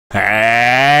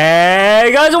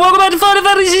Hey guys, and welcome back to Final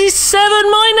Fantasy VII.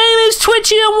 My name is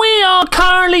Twitchi, and we are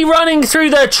currently running through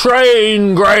the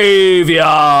train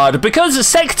graveyard because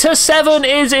Sector 7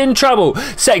 is in trouble.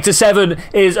 Sector 7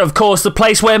 is, of course, the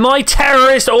place where my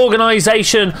terrorist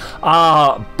organisation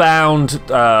are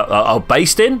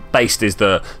based in. Based is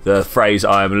the phrase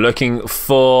I'm looking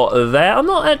for there. I'm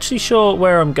not actually sure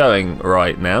where I'm going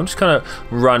right now. I'm just kind of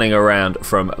running around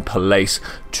from place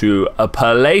to a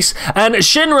place, and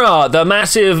Shinra, the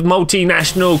massive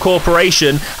multinational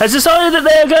corporation, has decided that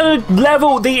they're going to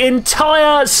level the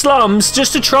entire slums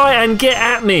just to try and get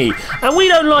at me, and we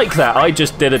don't like that. I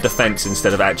just did a defense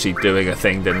instead of actually doing a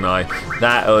thing, didn't I?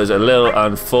 That was a little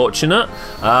unfortunate. See,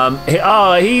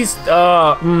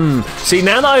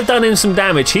 now that I've done him some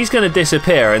damage, he's going to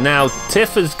disappear, and now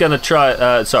Tiff is going to try,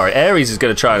 Ares is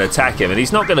going to try and attack him, and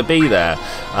he's not going to be there.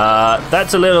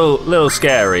 That's a little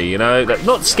scary, you know.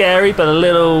 Not scary, but a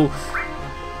little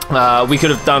we could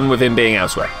have done with him being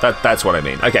elsewhere. That's what I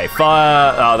mean. Okay,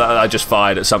 fire. I just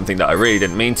fired at something that I really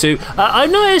didn't mean to. I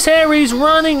noticed Harry's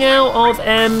running out of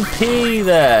MP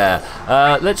there.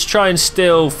 Let's try and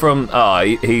steal from...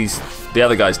 the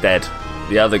other guy's dead.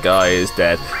 The other guy is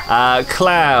dead.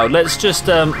 Cloud, let's just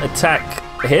attack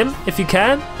him if you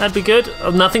can. That'd be good.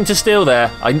 Nothing to steal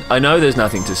there. I know there's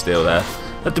nothing to steal there.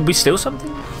 Did we steal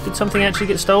something? Did something actually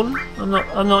get stolen? I'm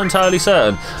not entirely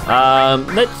certain.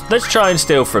 Let's try and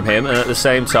steal from him, and at the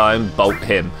same time bolt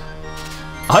him.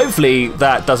 Hopefully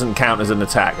that doesn't count as an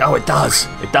attack. Oh, it does.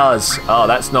 It does. Oh,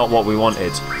 that's not what we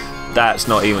wanted. That's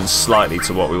not even slightly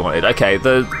to what we wanted. Okay,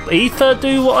 the ether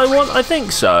do what I want? I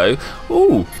think so.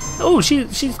 Ooh,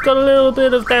 she's got a little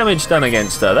bit of damage done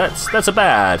against her. That's a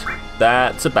bad.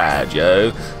 That's a bad,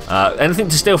 yo. Anything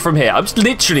to steal from here? I'm just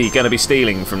literally going to be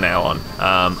stealing from now on.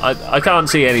 I can't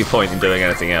see any point in doing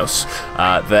anything else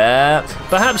there.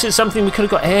 Perhaps it's something we could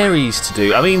have got Ares to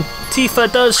do. I mean,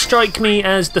 Tifa does strike me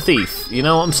as the thief. You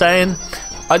know what I'm saying?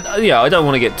 I don't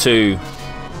want to get too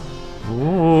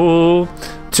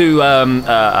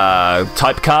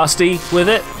typecasty with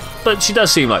it, but she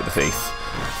does seem like the thief.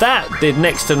 That did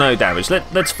next to no damage.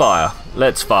 Let's fire.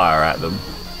 Let's fire at them.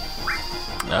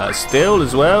 Still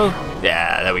as well.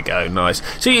 Yeah, there we go. Nice.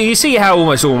 So you see how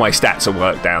almost all my stats are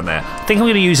worked down there. I think I'm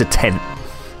going to use a 10.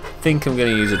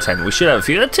 We should have a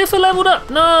few. Tifa leveled up.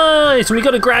 Nice. And we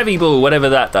got a gravy ball, whatever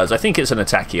that does. I think it's an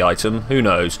attacky item. Who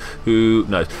knows? Who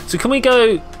knows? So can we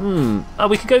go... Oh,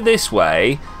 we could go this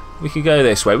way. We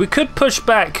could push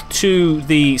back to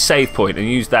the save point and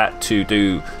use that to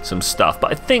do some stuff.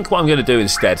 But I think what I'm going to do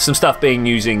instead, some stuff being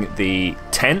using the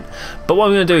tent, but what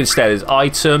I'm going to do instead is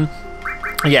item...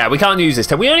 Yeah, we can't use this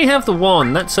tent. We only have the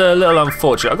one. That's a little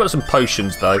unfortunate. I've got some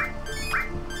potions, though.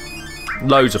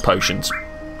 Loads of potions.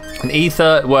 And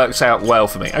ether works out well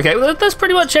for me. Okay, well, that's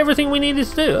pretty much everything we needed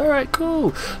to do. All right,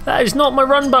 cool. That is not my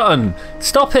run button.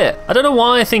 Stop it. I don't know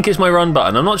why I think it's my run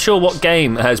button. I'm not sure what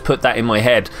game has put that in my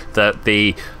head, that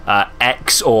the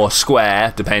X or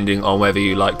square, depending on whether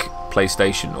you like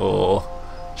PlayStation or...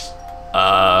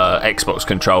 Xbox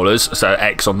controllers, so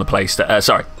X on the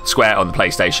PlayStation, square on the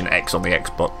PlayStation, X on the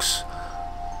Xbox.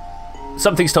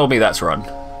 Something's told me that's run.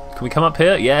 Can we come up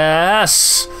here?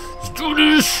 Yes! Let's do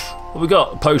this! What we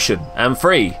got? A potion. I'm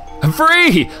free. I'm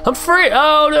free!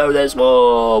 Oh no, there's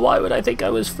more! Why would I think I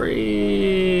was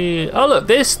free? Oh look,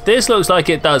 this looks like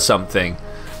it does something.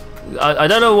 I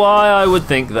don't know why I would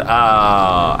think that...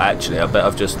 actually, I bet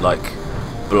I've just, like,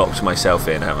 blocked myself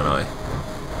in, haven't I?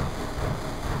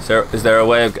 Is there a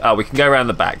way of... Oh, we can go around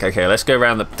the back. Okay, let's go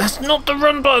around the... That's not the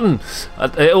run button!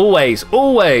 It always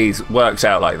works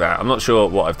out like that. I'm not sure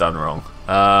what I've done wrong.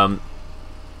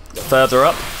 Further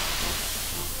up.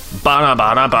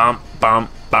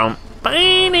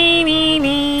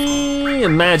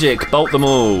 Magic, bolt them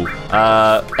all.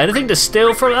 Anything to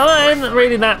steal from... Oh, I ain't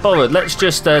really that bothered. Let's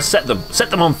just set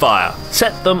them on fire.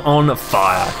 Set them on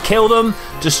fire. Kill them,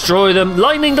 destroy them.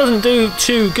 Lightning doesn't do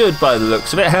too good by the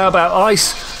looks of it. How about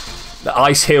ice? The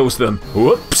ice heals them.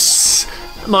 Whoops.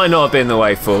 Might not have been the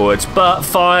way forwards, but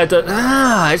fire...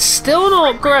 it's still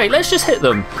not great. Let's just hit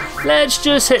them.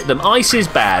 Ice is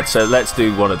bad, so let's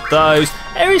do one of those.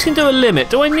 Ares can do a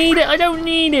limit. Do I need it? I don't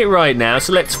need it right now,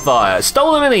 so let's fire.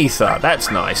 Stole them in ether.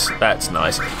 That's nice.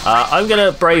 I'm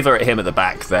going to braver at him at the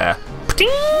back there.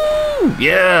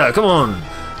 Yeah, come on.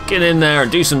 Get in there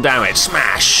and do some damage.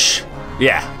 Smash.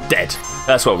 Yeah, dead.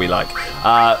 That's what we like.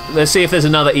 Let's see if there's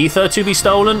another ether to be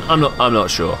stolen. I'm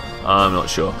not sure.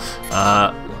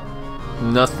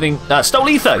 Nothing. Stole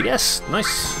ether. Yes.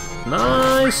 Nice.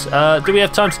 Do we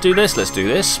have time to do this? Let's do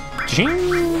this.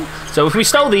 So if we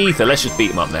stole the ether, let's just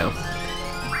beat him up now.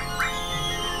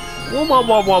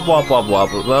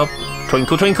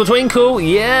 Twinkle, twinkle, twinkle.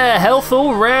 Yeah, health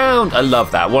all round. I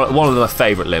love that. One of my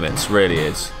favourite limits, really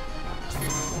is.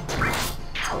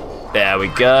 There we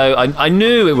go. I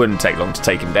knew it wouldn't take long to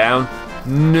take him down.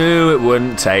 Knew it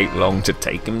wouldn't take long to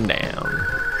take him down.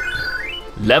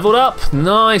 Leveled up.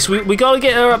 Nice. We got to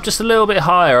get her up just a little bit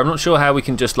higher. I'm not sure how we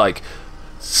can just, like,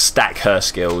 stack her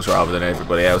skills rather than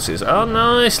everybody else's. Oh,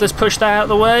 nice. Let's push that out of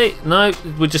the way. No,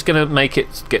 we're just going to make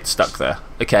it get stuck there.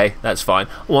 Okay, that's fine.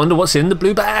 I wonder what's in the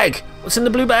blue bag. What's in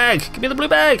the blue bag? Give me the blue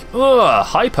bag. Oh,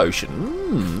 high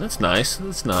potion. That's nice.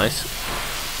 That's nice.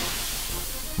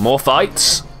 More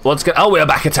fights. What's going? Oh, we are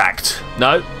back attacked.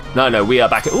 No, we are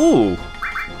back. Ooh,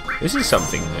 this is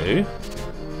something new.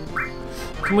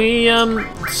 Can we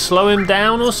slow him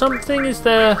down or something? Is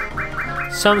there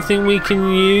something we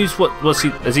can use? What's he?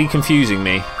 Is he confusing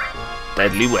me?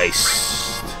 Deadly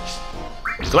waste.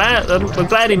 I'm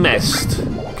glad he missed.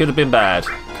 Could have been bad.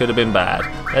 Could have been bad.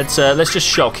 Let's just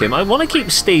shock him. I want to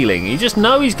keep stealing. You just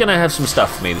know he's gonna have some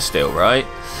stuff for me to steal, right?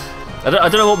 I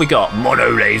don't know what we got. Mono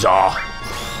laser.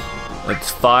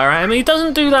 Let's fire at him. He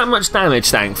doesn't do that much damage,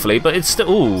 thankfully, but it's still.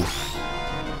 Ooh.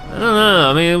 I don't know.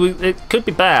 I mean, it could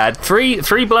be bad.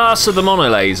 Three blasts of the mono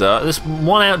laser. There's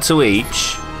one out to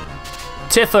each.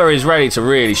 Tifa is ready to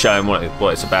really show him what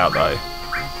it's about, though.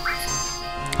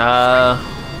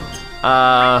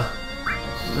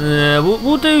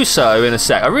 We'll do so in a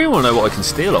sec. I really want to know what I can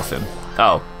steal off him.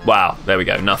 Oh, wow. There we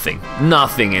go. Nothing.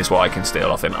 Nothing is what I can steal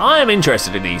off him. I am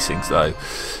interested in these things, though.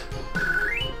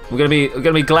 We're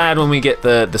gonna be glad when we get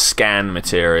the scan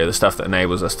material, the stuff that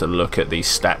enables us to look at these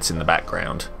stats in the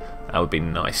background. That would be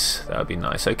nice. That would be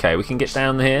nice. Okay, we can get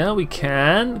down here. We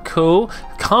can. Cool.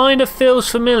 Kind of feels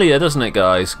familiar, doesn't it,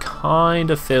 guys? Kind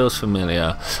of feels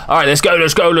familiar. All right, let's go.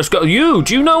 Let's go. Let's go. Do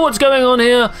you know what's going on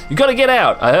here? You got to get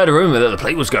out. I heard a rumor that the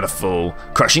plate was gonna fall,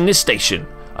 crushing this station.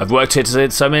 I've worked here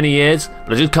so many years,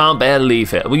 but I just can't bear to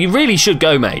leave here. Well, you really should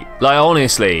go, mate. Like,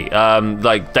 honestly,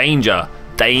 like danger.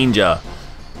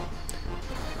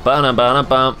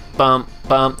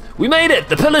 Bum. We made it!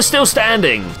 The pillar's still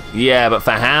standing! Yeah, but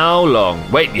for how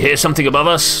long? Wait, you hear something above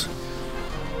us?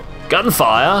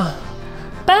 Gunfire?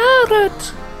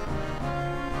 Barrett!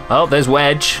 Oh, there's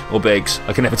Wedge or Biggs.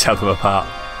 I can never tell them apart.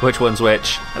 Which one's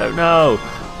which? I don't know.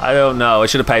 I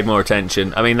should have paid more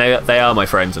attention. I mean, they are my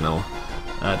friends and all.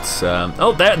 That's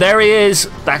oh, there he is.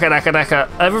 Daka.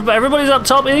 Everybody's up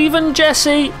top. Even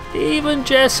Jesse.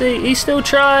 He's still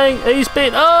trying. He's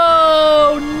been.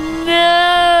 Oh no!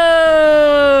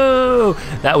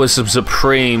 That was some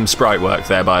supreme sprite work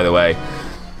there, by the way.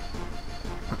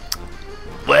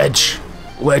 Wedge,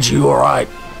 you all right?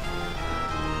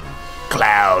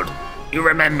 Cloud, you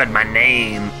remembered my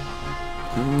name.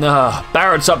 No,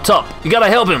 Barrett's up top. You gotta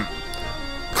help him.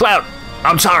 Cloud,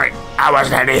 I'm sorry. I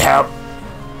wasn't any help.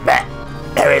 But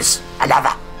there is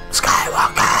another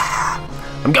Skywalker.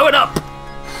 I'm going up.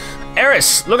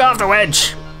 Eris, look after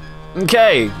Wedge.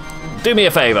 Okay, do me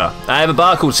a favour. I have a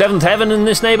bar called Seventh Heaven in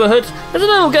this neighbourhood. There's a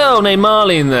little girl named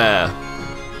Marlene there.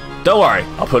 Don't worry,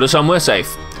 I'll put her somewhere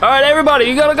safe. All right, everybody,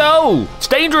 you gotta go. It's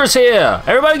dangerous here.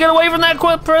 Everybody get away from that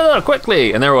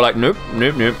quickly. And they're all like, nope.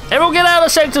 Everyone get out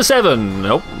of Sector 7.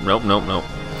 Nope. All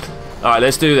right,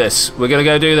 let's do this. We're gonna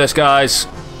go do this, guys.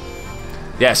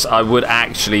 Yes, I would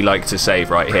actually like to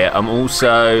save right here. I'm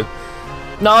also...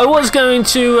 No, I was going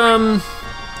to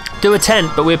do a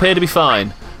tent, but we appear to be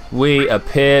fine.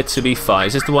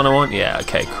 Is this the one I want? Yeah,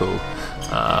 okay, cool.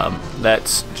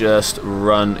 Let's just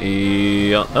run...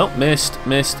 Oh, missed,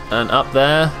 and up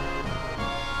there.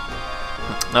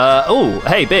 Oh,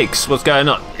 hey, Biggs, what's going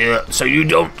on? Yeah, so you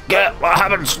don't get what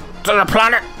happens to the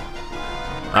planet?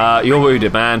 You're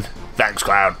wounded, man. Thanks,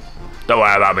 Cloud. Don't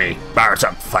worry about me. Barrett's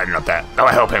up fighting up there. Go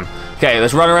help him. Okay,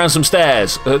 let's run around some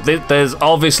stairs. There's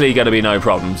obviously going to be no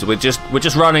problems. We're just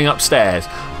running upstairs.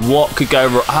 What could go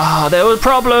wrong? Ah, there were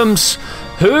problems.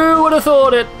 Who would have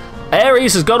thought it?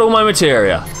 Ares has got all my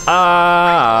materia.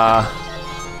 Oh,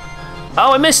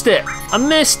 I missed it.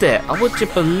 Oh, would you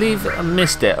believe it? I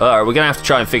missed it. All right, we're going to have to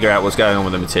try and figure out what's going on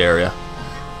with the materia.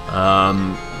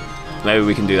 Maybe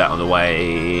we can do that on the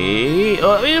way.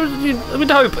 I would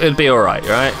hope it'd be all right?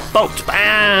 Bolt,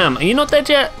 bam! Are you not dead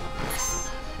yet?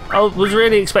 I was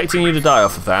really expecting you to die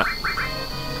off of that.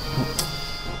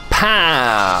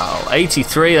 Pow!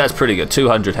 83, that's pretty good.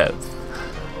 200 health.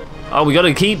 Oh, we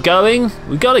gotta keep going?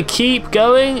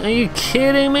 Are you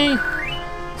kidding me?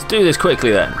 Let's do this quickly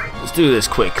then.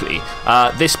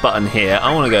 This button here,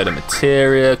 I want to go to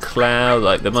Materia, Cloud,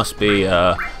 like there must be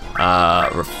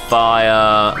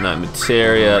Refire, no,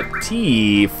 Materia,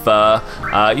 Tifa.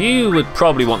 You would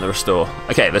probably want the Restore.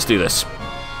 Okay, let's do this.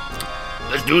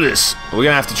 We're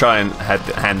gonna have to try and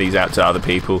hand these out to other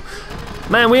people.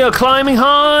 Man, we are climbing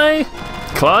high.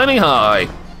 Climbing high.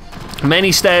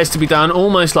 Many stairs to be done,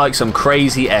 almost like some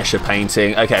crazy Escher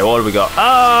painting. Okay, what have we got?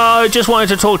 Oh, I just wanted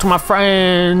to talk to my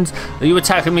friends. You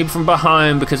attacking me from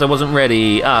behind because I wasn't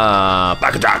ready.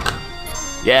 Back attack.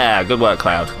 Yeah, good work,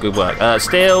 Cloud. Good work.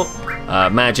 Steel,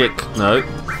 magic, no,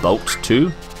 bolts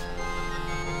 2.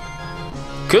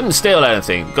 Couldn't steal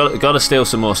anything. Got to steal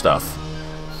some more stuff.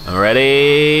 I'm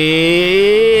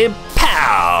ready.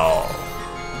 Pow!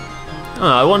 Oh,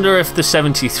 I wonder if the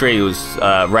 73 was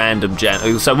random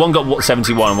so one got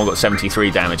 71 and one got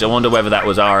 73 damage. I wonder whether that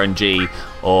was RNG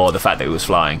or the fact that it was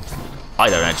flying.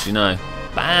 I don't actually know.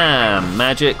 Bam!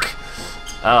 Magic.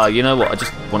 You know what? I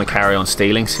just want to carry on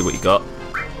stealing. See what you got.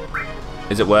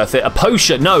 Is it worth it? A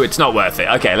potion? No, it's not worth it.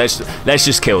 Okay, let's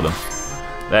just kill them.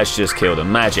 Let's just kill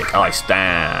them. Magic, ice,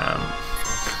 damn.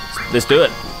 Let's do it.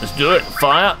 Let's do it.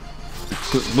 Fire.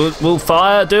 Will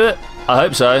fire do it? I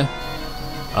hope so.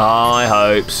 I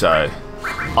hope so.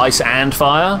 Ice and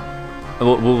fire?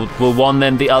 Will one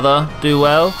then the other do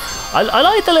well? I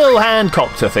like the little hand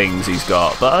copter things he's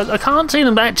got, but I can't see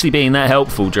them actually being that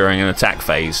helpful during an attack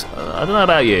phase. I don't know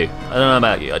about you.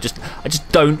 I just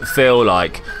don't feel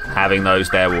like having those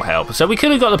there will help. So we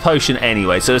could have got the potion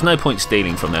anyway, so there's no point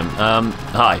stealing from them.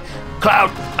 Hi. Cloud,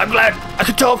 I'm glad I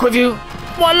could talk with you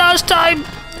one last time.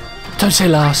 Don't say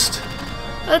last.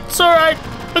 That's alright.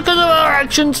 Because of our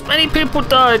actions, many people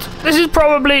died. This is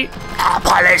probably a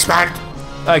punishment.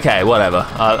 Okay, whatever.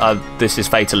 This is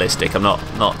fatalistic. I'm not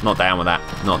down with that.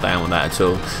 Not down with that at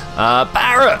all.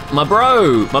 Barrett, my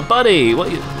bro, my buddy.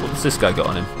 What's this guy got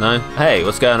on him? No? Hey,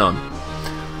 what's going on?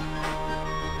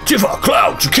 Tiffer,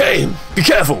 Cloud, you came. Be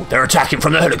careful, they're attacking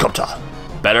from the helicopter.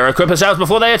 Better equip ourselves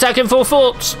before they attack in full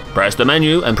force. Press the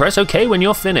menu and press OK when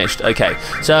you're finished. Okay,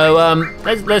 so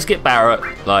let's get Barrett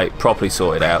like properly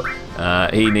sorted out.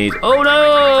 He needs. Oh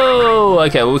no!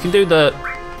 Okay, well we can do the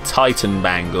Titan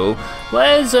bangle.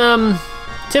 Where's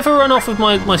Tiffer run off with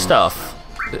my stuff?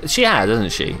 She has,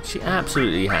 hasn't she? She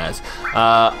absolutely has.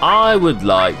 I would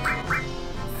like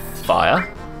fire.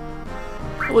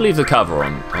 We'll leave the cover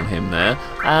on him there,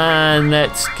 and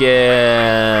let's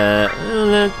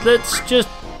just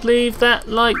leave that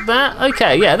like that.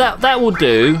 Okay, yeah, that will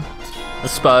do, I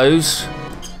suppose.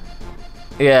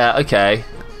 Yeah, okay.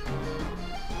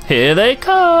 Here they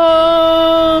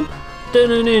come.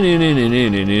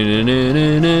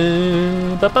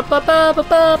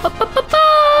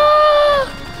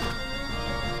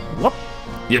 Whoop.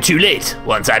 You're too late.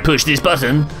 Once I push this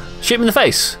button, shoot him in the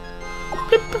face.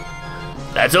 Blip.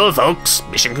 That's all, folks.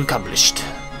 Mission accomplished.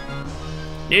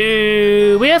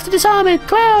 No, we have to disarm it.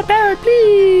 Cloud, Barrett,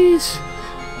 please.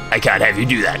 I can't have you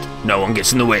do that. No one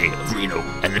gets in the way of Reno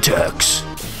and the Turks.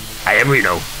 I am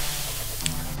Reno.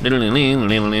 Okay,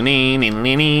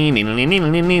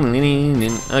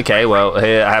 well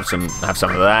here I have some of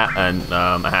that, and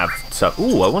I have some.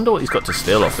 Ooh, I wonder what he's got to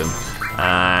steal off him,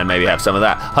 and maybe have some of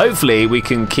that. Hopefully we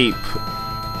can keep.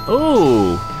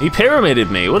 Ooh, he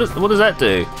pyramided me. What does that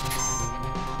do?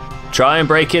 Try and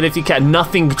break it if you can.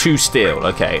 Nothing to steal.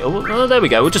 Okay. Oh, there we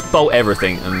go. We'll just bolt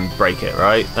everything and break it.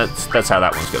 Right. That's how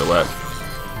that one's gonna work.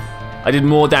 I did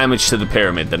more damage to the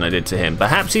pyramid than I did to him.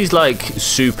 Perhaps he's like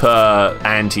super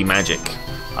anti-magic.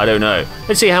 I don't know.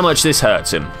 Let's see how much this hurts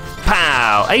him.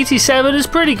 Pow! 87 is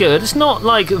pretty good. It's not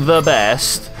like the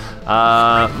best.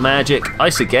 Magic.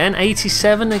 Ice again.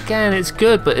 87 again. It's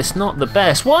good, but it's not the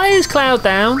best. Why is Cloud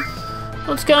down?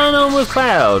 What's going on with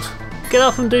Cloud? Get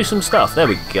up and do some stuff. There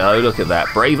we go. Look at that.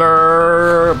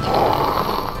 Braver.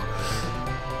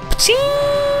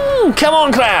 Come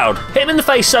on, Cloud. Hit him in the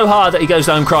face so hard that he goes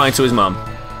home crying to his mum.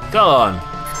 Go on.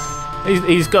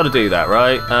 He's got to do that,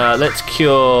 right? Let's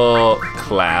cure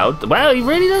Cloud. Well, he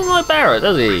really doesn't like Barrett,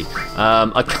 does he?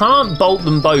 I can't bolt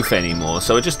them both anymore,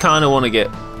 so I just kind of want to get...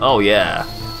 Oh, yeah.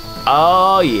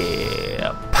 Oh,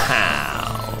 yeah.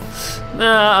 Pow.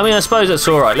 I mean, I suppose that's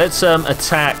all right. Let's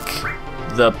attack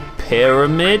the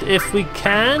pyramid if we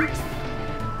can.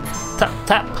 Tap,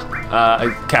 tap.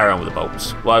 Carry on with the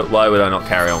bolts. Why would I not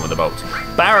carry on with the bolts?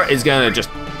 Barrett is going to just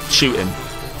shoot him.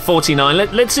 49.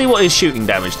 Let's see what his shooting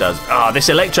damage does. This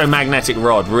electromagnetic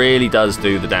rod really does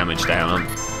do the damage down.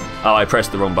 I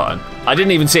pressed the wrong button. I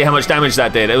didn't even see how much damage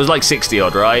that did. It was like 60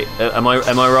 odd, right? Am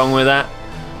I wrong with that?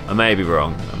 I may be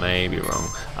wrong.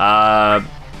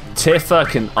 Tiffer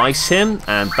can ice him,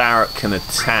 and Barrett can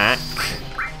attack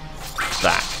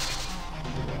that.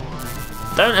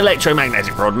 Don't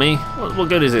electromagnetic rod me. What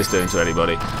good is this doing to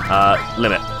anybody?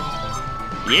 Limit.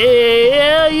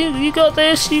 Yeah, you got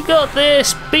this, you got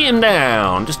this. Beat him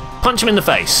down. Just punch him in the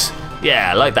face.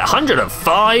 Yeah, like that.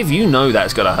 105, you know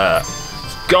that's gotta hurt.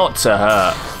 It's got to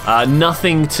hurt.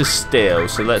 Nothing to steal,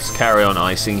 so let's carry on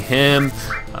icing him.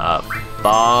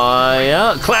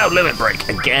 Fire. Cloud limit break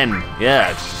again.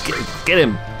 Yeah, get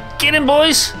him. Get him,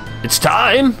 boys. It's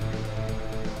time.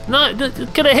 No,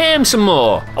 gotta hit him some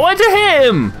more. I want to hit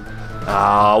him.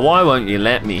 Why won't you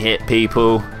let me hit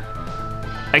people?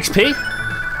 XP?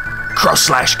 Cross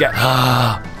slash get.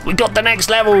 We got the next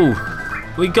level.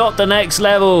 We got the next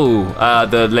level.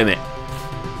 The limit.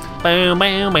 Bam,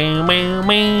 bam, bam, bam,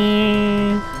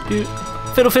 bam.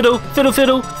 Fiddle, fiddle, fiddle,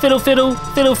 fiddle, fiddle, fiddle,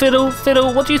 fiddle, fiddle,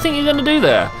 fiddle. What do you think you're gonna do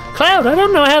there? Cloud, I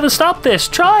don't know how to stop this.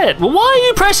 Try it. Well, why are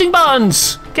you pressing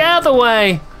buttons? Get out of the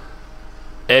way.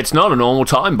 It's not a normal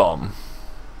time bomb.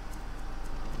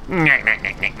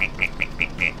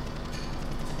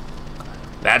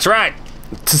 That's right.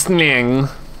 Sning.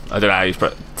 I don't know how you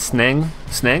spell it. Sning?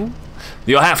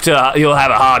 You'll have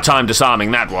a hard time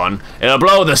disarming that one. It'll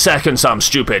blow the second some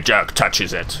stupid jerk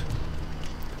touches it.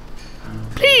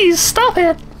 Please stop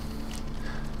it.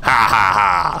 Ha ha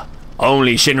ha.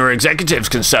 Only Shinra executives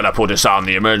can set up or disarm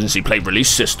the emergency plate release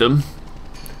system.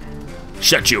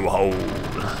 Shut your hole.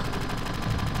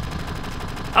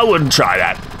 I wouldn't try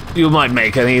that. You might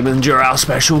make an even our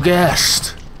special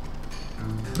guest.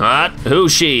 What?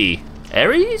 Who's she?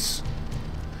 Ares?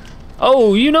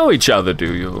 Oh, you know each other,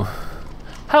 do you?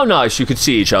 How nice you could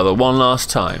see each other one last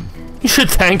time. You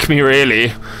should thank me,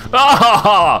 really.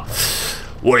 Ah!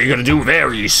 What are you gonna do with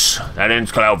Ares? That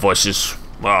ends Cloud Voices.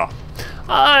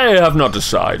 I have not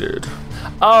decided.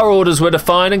 Our orders were to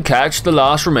find and catch the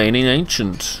last remaining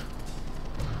ancient.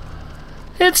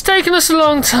 It's taken us a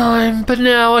long time, but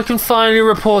now I can finally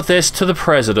report this to the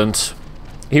president.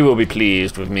 He will be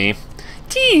pleased with me.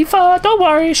 Tifa, don't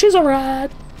worry, she's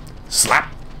alright.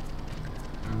 Slap.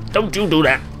 Don't you do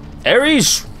that.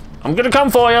 Ares, I'm gonna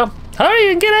come for you.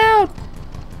 Hurry and get out.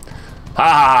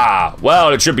 Ha!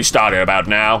 Well, it should be starting about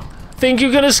now. Think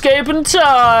you can escape in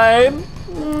time?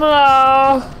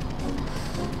 No.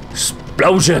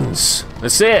 Explosions.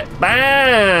 That's it.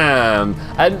 Bam!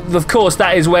 And of course,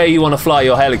 that is where you want to fly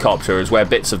your helicopter, is where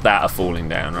bits of that are falling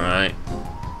down, right?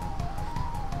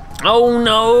 Oh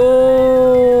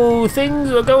no! Things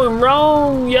are going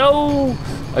wrong, yo!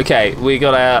 Okay, we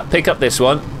gotta pick up this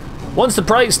one. Once the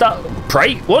prate starts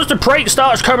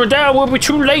coming down, we'll be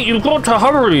too late. You've got to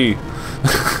hurry.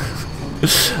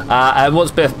 And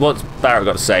what's Barrett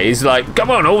got to say? He's like, come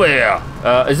on over here.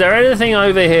 Is there anything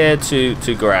over here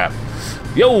to grab?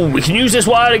 Yo, we can use this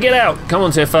wire to get out. Come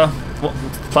on, Tifa.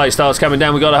 Plate starts coming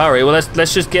down. We gotta hurry. Well,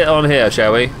 let's just get on here,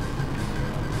 shall we?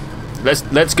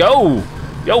 Let's go.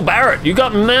 Yo, Barrett, you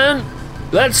got me, man.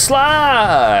 Let's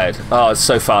slide. Oh, it's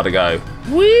so far to go.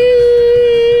 Whee!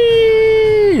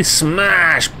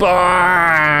 Smash!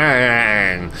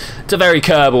 Bang! It's a very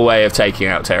Kerbal way of taking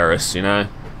out terrorists, you know?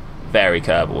 Very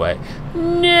Kerbal way.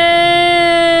 No!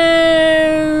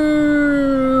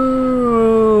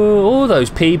 All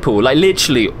those people, like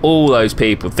literally all those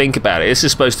people. Think about it. This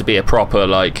is supposed to be a proper,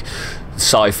 like,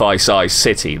 sci-fi size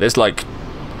city. There's like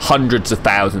hundreds of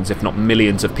thousands, if not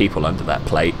millions of people under that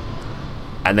plate.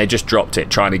 And they just dropped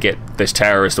it trying to get this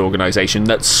terrorist organization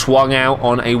that swung out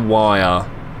on a wire.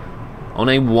 On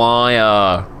a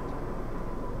wire.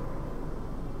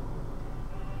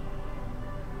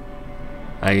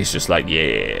 And he's just like,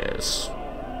 yes.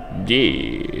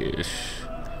 Yes.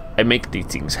 I make these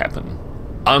things happen.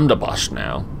 I'm the boss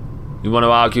now. You want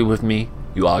to argue with me?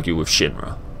 You argue with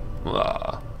Shinra.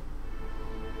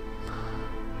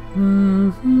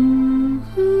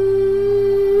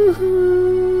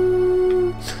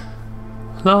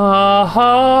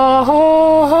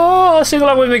 Sing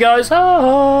along with me, guys.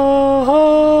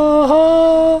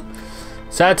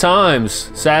 Sad times.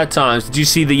 Sad times. Did you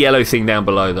see the yellow thing down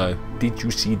below, though? Did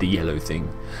you see the yellow thing?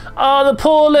 Oh, the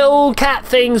poor little cat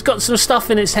thing's got some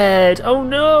stuff in its head. Oh,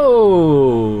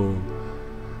 no.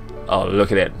 Oh,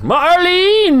 look at it.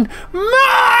 Marlene!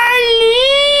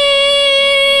 Marlene!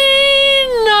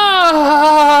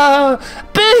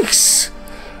 Biggs!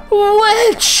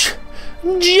 Witch!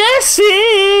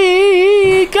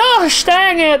 Jesse! Gosh,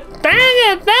 dang it! Dang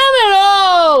it! Damn it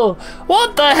all!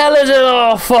 What the hell is it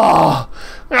all for?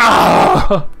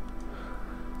 Oh.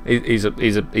 He's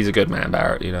a good man,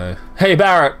 Barrett. You know. Hey,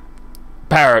 Barrett.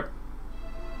 Barrett.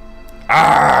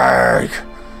 Arrgh.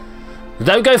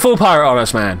 Don't go full pirate on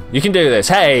us, man. You can do this.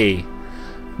 Hey,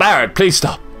 Barrett, please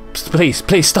stop. Please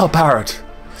stop, Barrett.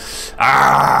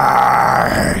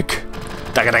 Arrgh.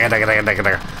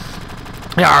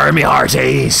 Army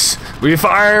hearties. We're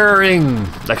firing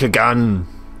like a gun.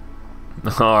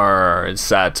 Oh, it's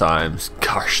sad times.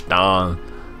 Gosh darn.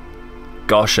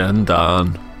 Gosh and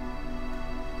darn.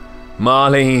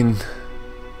 Marlene.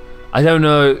 I don't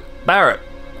know. Barrett.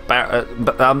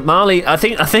 Marlene, I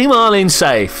think Marlene's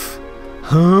safe.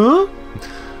 Huh?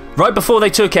 Right before they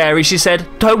took Aries, she said,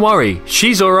 "Don't worry,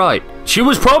 she's all right." She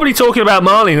was probably talking about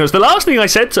Marlene. It was the last thing I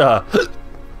said to her.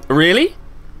 Really?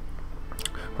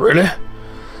 Really?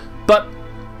 But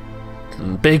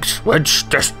Biggs, Wedge,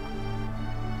 just...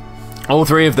 all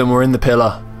three of them were in the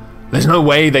pillar. There's no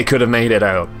way they could have made it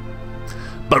out.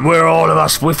 But we're all of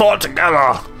us. We fought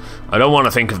together. I don't want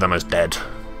to think of them as dead.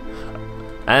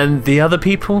 And the other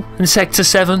people in Sector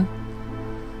 7?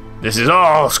 This is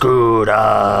all screwed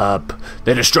up.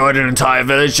 They destroyed an entire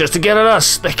village just to get at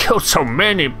us. They killed so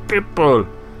many people.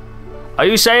 Are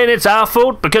you saying it's our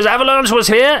fault because Avalanche was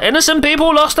here? Innocent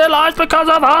people lost their lives because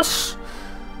of us?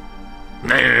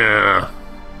 Nah.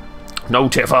 No,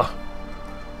 Tiffer.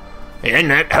 It ain't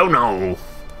that. Hell no.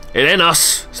 It ain't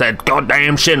us. Said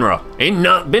goddamn Shinra.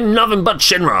 Ain't been nothing but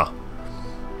Shinra.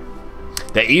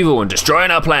 They're evil and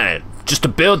destroying our planet just to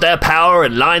build their power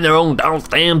and line their own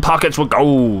damn pockets with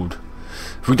gold.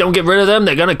 If we don't get rid of them,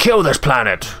 they're gonna kill this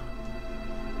planet.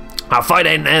 Our fight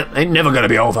ain't never gonna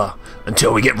be over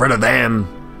until we get rid of them.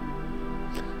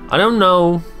 I don't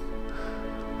know.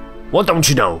 What don't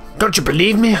you know? Don't you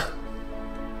believe me?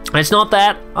 It's not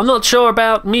that. I'm not sure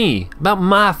about me, about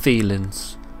my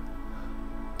feelings.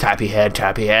 Tappy head,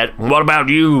 tappy head. What about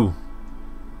you?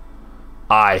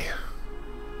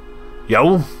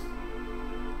 Yo?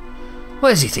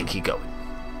 Where's he think he going?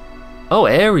 Oh,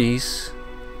 Aries.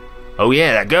 Oh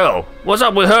yeah, that girl. What's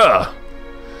up with her?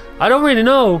 I don't really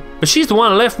know, but she's the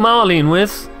one I left Marlene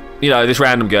with. You know, this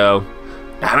random girl.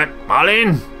 Damn it,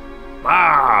 Marlene.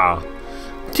 Ah.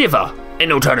 Tiffer, ain't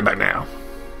no turning back now.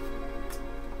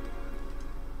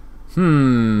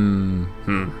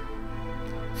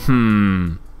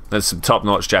 There's some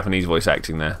top-notch Japanese voice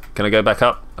acting there. Can I go back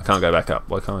up? I can't go back up.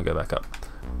 Why can't I go back up?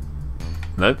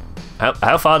 Nope.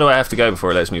 How far do I have to go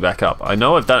before it lets me back up? I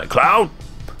know I've done it. Cloud!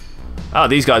 Oh,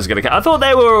 these guys are gonna I thought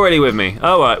they were already with me.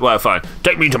 Oh, right, well, fine.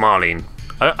 Take me to Marlene.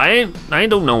 I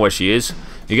don't know where she is.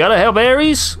 You gotta help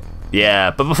Aries?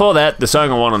 Yeah, but before that, there's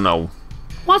something I wanna know.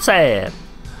 What's that?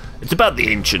 It's about the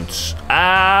ancients.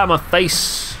 Ah, my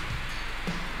face.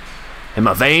 In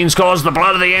my veins caused the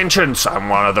blood of the ancients. I'm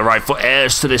one of the rightful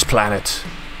heirs to this planet.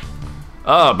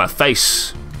 Oh, my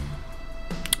face.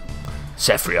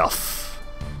 Sephrioth.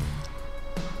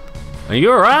 Are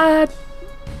you alright?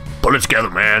 Pull it together,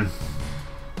 man.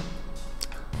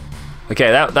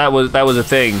 Okay, that was a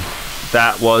thing.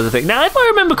 That was a thing. Now, if I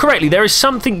remember correctly, there is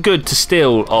something good to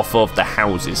steal off of the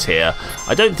houses here.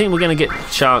 I don't think we're going to get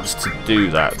a chance to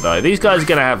do that, though. These guys are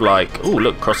going to have, like... Oh,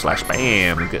 look, cross slash,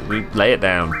 bam. We lay it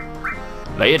down.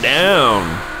 Lay it down.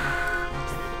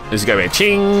 This is going to be a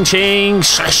ching, ching,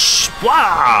 slash,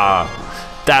 wah!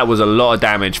 That was a lot of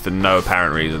damage for no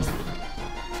apparent reason.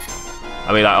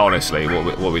 I mean, like, honestly,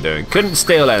 what are we doing? Couldn't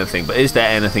steal anything, but is there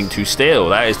anything to steal?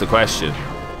 That is the question.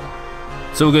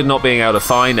 It's all good not being able to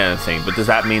find anything, but does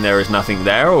that mean there is nothing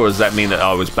there, or does that mean that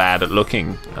I was bad at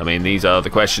looking? I mean, these are the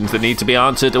questions that need to be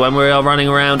answered when we are running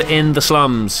around in the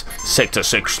slums. Sector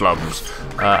 6 slums.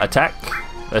 Attack?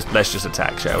 Let's just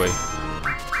attack, shall we?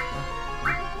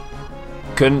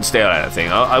 Couldn't steal anything.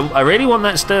 I really want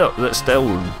that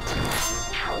stolen.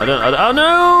 Oh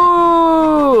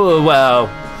no! Well,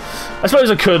 I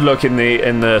suppose I could look in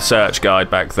the search guide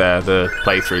back there, the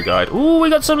playthrough guide. Ooh, we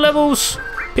got some levels.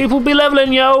 People be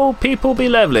leveling, yo. People be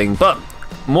leveling. But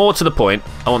more to the point,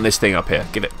 I want this thing up here.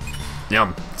 Get it.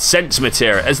 Yum. Sense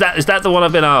material. Is that the one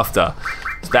I've been after?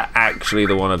 Is that actually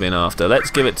the one I've been after?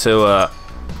 Let's give it to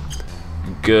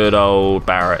good old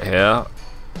Barrett here.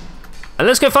 And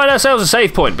let's go find ourselves a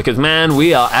save point, because, man,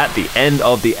 we are at the end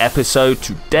of the episode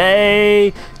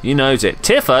today. You knows it.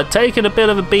 Tiffer taking a bit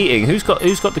of a beating. Who's got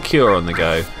the cure on the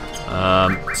go?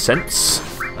 Sense.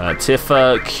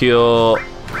 Tiffer, cure.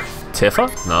 Tiffer?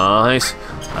 Nice.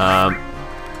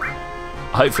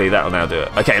 Hopefully that'll now do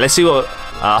it. Okay, let's see what...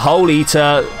 Whole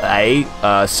Eater,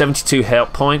 72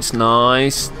 health points.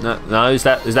 Nice. No, is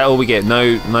that all we get?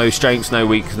 No strengths, no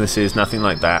weaknesses, nothing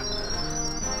like that.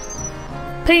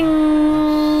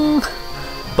 Ping!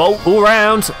 Bolt all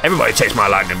round. Everybody takes my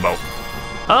lightning bolt.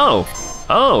 Oh.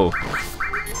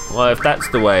 Well, if that's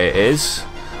the way it is,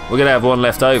 we're gonna have one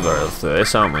left over after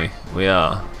this, aren't we? We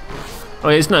are. I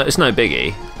mean, it's no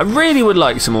biggie. I really would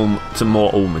like some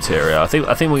more all material. I think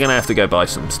we're gonna have to go buy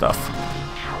some stuff.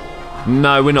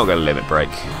 No, we're not gonna limit break.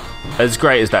 As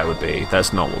great as that would be,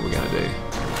 that's not what we're gonna do.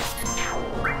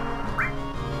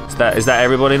 Is that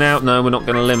everybody now? No, we're not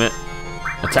gonna limit.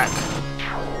 Attack.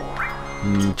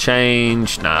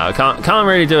 Change. No, I can't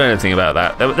really do anything about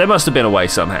that. There must have been a way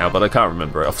somehow, but I can't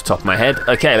remember it off the top of my head.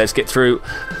 Okay, let's get through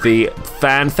the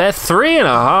fanfare.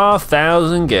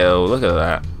 3,500 gil. Look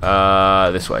at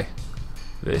that. This way.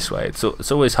 This way.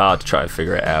 It's always hard to try and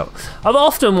figure it out. I've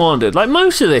often wondered, like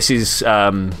most of this is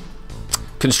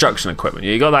construction equipment.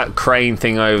 You got that crane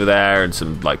thing over there and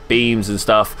some like beams and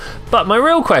stuff. But my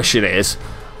real question is,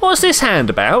 what's this hand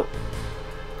about?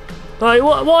 Like,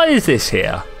 why is this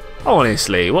here?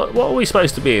 Honestly, what are we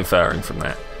supposed to be inferring from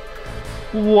that?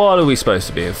 What are we supposed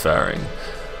to be inferring?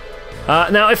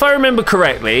 Now, if I remember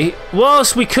correctly,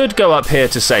 whilst we could go up here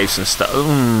to save some stuff,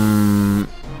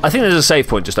 I think there's a save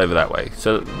point just over that way.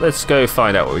 So let's go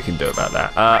find out what we can do about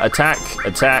that. Attack.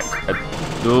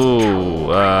 Bolt.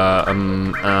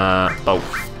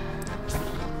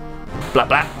 Blah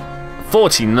blah.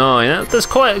 49. There's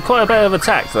quite a bit of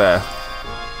attack there.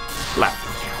 Blah.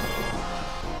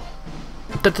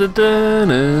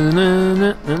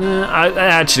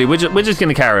 Actually, we're just going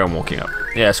to carry on walking up.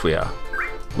 Yes, we are.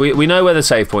 We know where the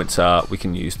save points are. We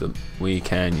can use them.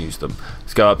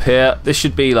 Let's go up here. This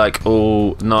should be like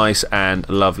all nice and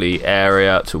lovely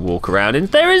area to walk around in.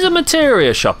 There is a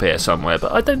materia shop here somewhere,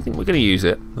 but I don't think we're going to use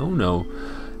it. Oh no.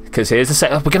 Because here's the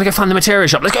set. We're going to go find the materia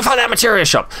shop. Let's go find that materia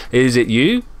shop. Is it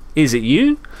you? Is it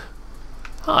you?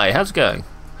 Hi, how's it going?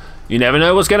 You never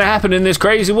know what's going to happen in this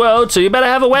crazy world, so you better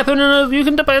have a weapon you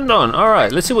can depend on. All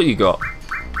right, let's see what you got.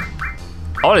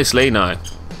 Honestly, no.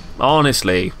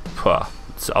 Honestly,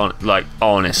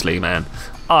 honestly, man,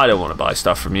 I don't want to buy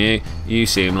stuff from you. You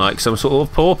seem like some sort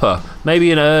of pauper, maybe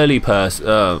an early person.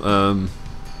 The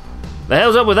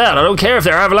hell's up with that? I don't care if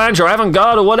they're avalanche or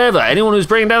avant-garde or whatever. Anyone who's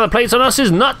bringing down the plates on us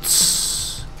is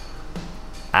nuts.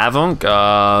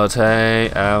 Avant-garde, hey,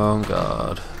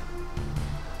 avant-garde.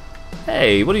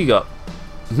 Hey, what do you got?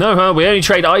 No, we only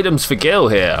trade items for gil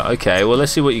here. Okay, well,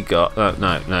 let's see what you got. No.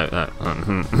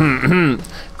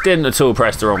 Didn't at all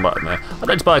press the wrong button there. I'd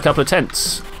like to buy a couple of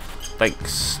tents.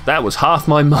 Thanks. That was half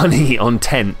my money on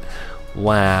tent.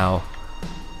 Wow.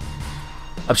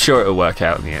 I'm sure it'll work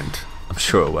out in the end.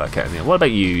 What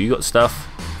about you? You got stuff?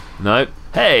 No.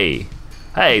 Hey,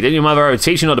 didn't your mother ever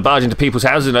teach you not to barge into people's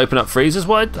houses and open up freezers?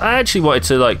 Well, I actually wanted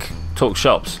to, like, talk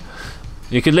shops.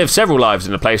 You could live several lives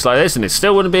in a place like this and it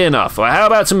still wouldn't be enough. Well, how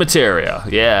about some materia?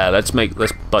 Yeah, let's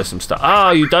buy some stuff.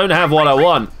 Oh, you don't have what I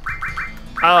want.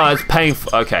 Oh, it's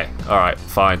painful. Okay, alright,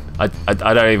 fine. I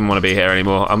don't even want to be here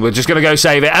anymore. We're just going to go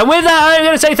save it. And with that, I'm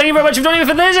going to say thank you very much for joining me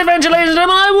for this adventure, ladies and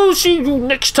gentlemen. I will see you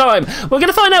next time. We're going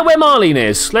to find out where Marlene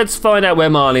is. Let's find out where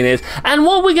Marlene is. And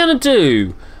what we're going to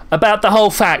do about the whole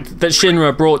fact that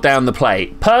Shinra brought down the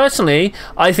plate. Personally,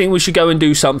 I think we should go and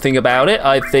do something about it.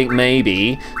 I think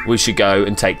maybe we should go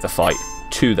and take the fight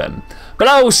to them. But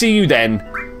I will see you then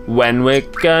when we're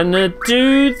gonna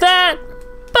do that.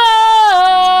 Bye!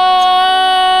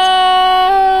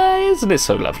 Isn't it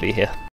so lovely here?